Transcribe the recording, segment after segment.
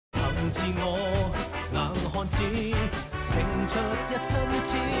自我，硬漢子，拼出一身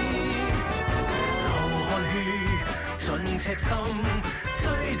刺，流汗血，盡赤心，追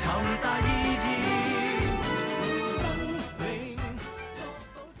尋大意義。生命作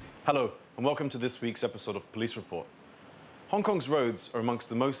到。Hello, and welcome to this week's episode of Police Report. Hong Kong's roads are amongst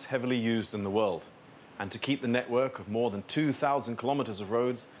the most heavily used in the world, and to keep the network of more than 2,000 kilometres of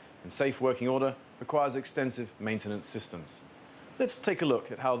roads in safe working order requires extensive maintenance systems. Let's take a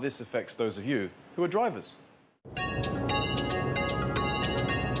look at how this affects those of you who are drivers.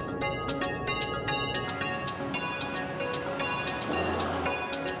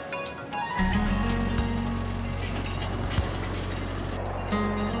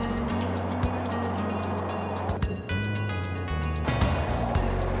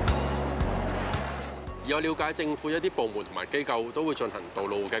 有了解政府一啲部門同埋機構都會進行道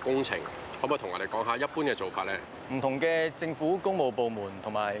路嘅工程，可唔可以同我哋講下一般嘅做法呢？唔同嘅政府公務部門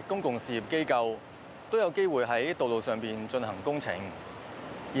同埋公共事業機構都有機會喺道路上邊進行工程，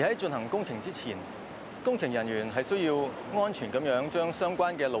而喺進行工程之前，工程人員係需要安全咁樣將相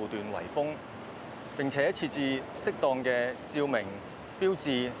關嘅路段圍封，並且設置適當嘅照明、標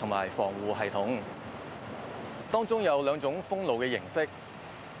誌同埋防護系統。當中有兩種封路嘅形式，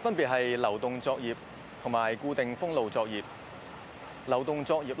分別係流動作業同埋固定封路作業。流動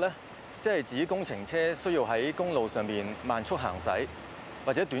作業咧，即係指工程車需要喺公路上面慢速行駛，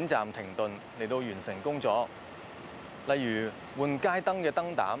或者短暫停頓嚟到完成工作。例如換街燈嘅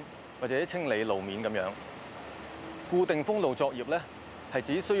燈膽，或者清理路面咁樣。固定封路作業咧，係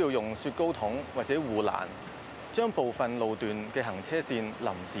指需要用雪糕筒或者護欄，將部分路段嘅行車線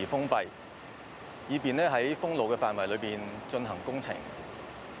臨時封閉，以便咧喺封路嘅範圍裏邊進行工程。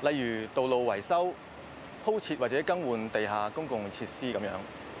例如道路維修、鋪設或者更換地下公共設施咁樣。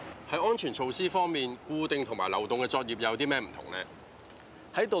喺安全措施方面，固定同埋流動嘅作業有啲咩唔同呢？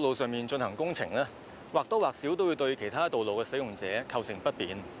喺道路上面進行工程咧，或多或少都會對其他道路嘅使用者構成不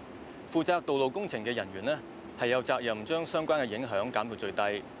便。負責道路工程嘅人員咧，係有責任將相關嘅影響減到最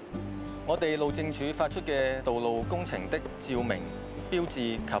低。我哋路政署發出嘅道路工程的照明、標誌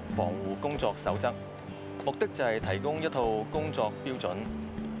及防護工作守則，目的就係提供一套工作標準，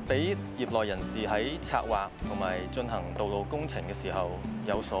俾業內人士喺策劃同埋進行道路工程嘅時候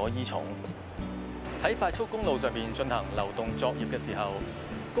有所依從。喺快速公路上邊進行流動作業嘅時候，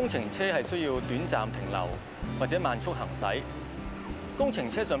工程車係需要短暫停留或者慢速行駛。工程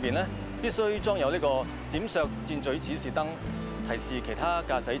車上邊咧必須裝有呢個閃爍箭嘴指示燈，提示其他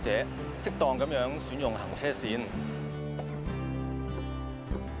駕駛者適當咁樣選用行車線。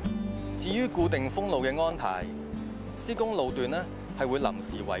至於固定封路嘅安排，施工路段咧係會臨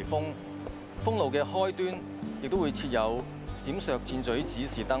時圍封，封路嘅開端亦都會設有閃爍箭嘴指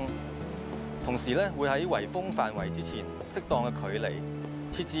示燈，同時咧會喺圍封範圍之前適當嘅距離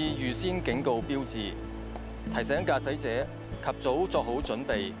設置預先警告標誌，提醒駕駛者及早作好準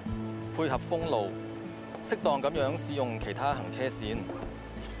備，配合封路，適當咁樣使用其他行車線。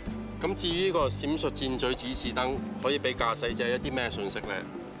咁至於呢個閃爍箭嘴指示燈，可以俾駕駛者一啲咩訊息呢？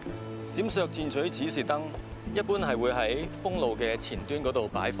閃爍箭嘴指示燈一般係會喺封路嘅前端嗰度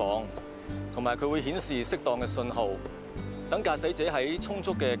擺放，同埋佢會顯示適當嘅信號，等駕駛者喺充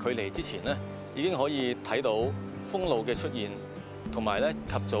足嘅距離之前咧，已經可以睇到封路嘅出現，同埋咧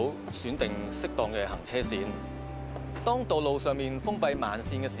及早選定適當嘅行車線。當道路上面封閉慢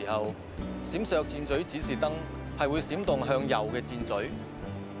線嘅時候，閃爍箭嘴指示燈係會閃動向右嘅箭嘴，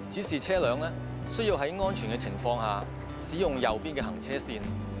指示車輛咧需要喺安全嘅情況下使用右邊嘅行車線。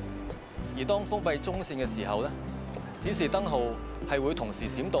而當封閉中線嘅時候咧，指示燈號係會同時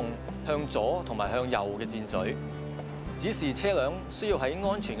閃動向左同埋向右嘅箭嘴，指示車輛需要喺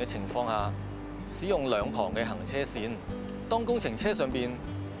安全嘅情況下使用兩旁嘅行車線。當工程車上邊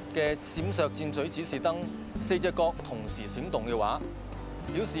嘅閃爍箭嘴指示燈四隻角同時閃動嘅話，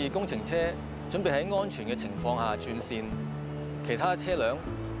表示工程車準備喺安全嘅情況下轉線，其他車輛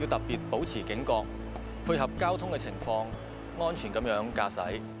要特別保持警覺，配合交通嘅情況，安全咁樣駕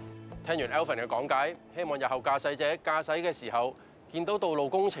駛。聽完 Alvin 嘅講解，希望日後駕駛者駕駛嘅時候，見到道路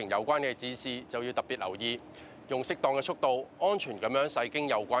工程有關嘅指示，就要特別留意，用適當嘅速度，安全咁樣駛經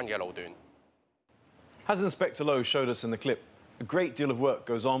有關嘅路段。As Inspector Lowe showed us in the clip, a great deal of work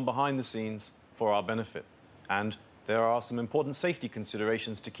goes on behind the scenes for our benefit, and there are some important safety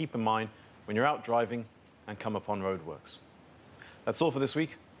considerations to keep in mind when you're out driving and come upon roadworks. That's all for this week.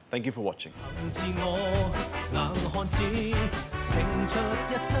 Thank you for watching. 自我硬漢子，拼出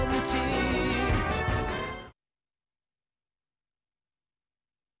一身刺。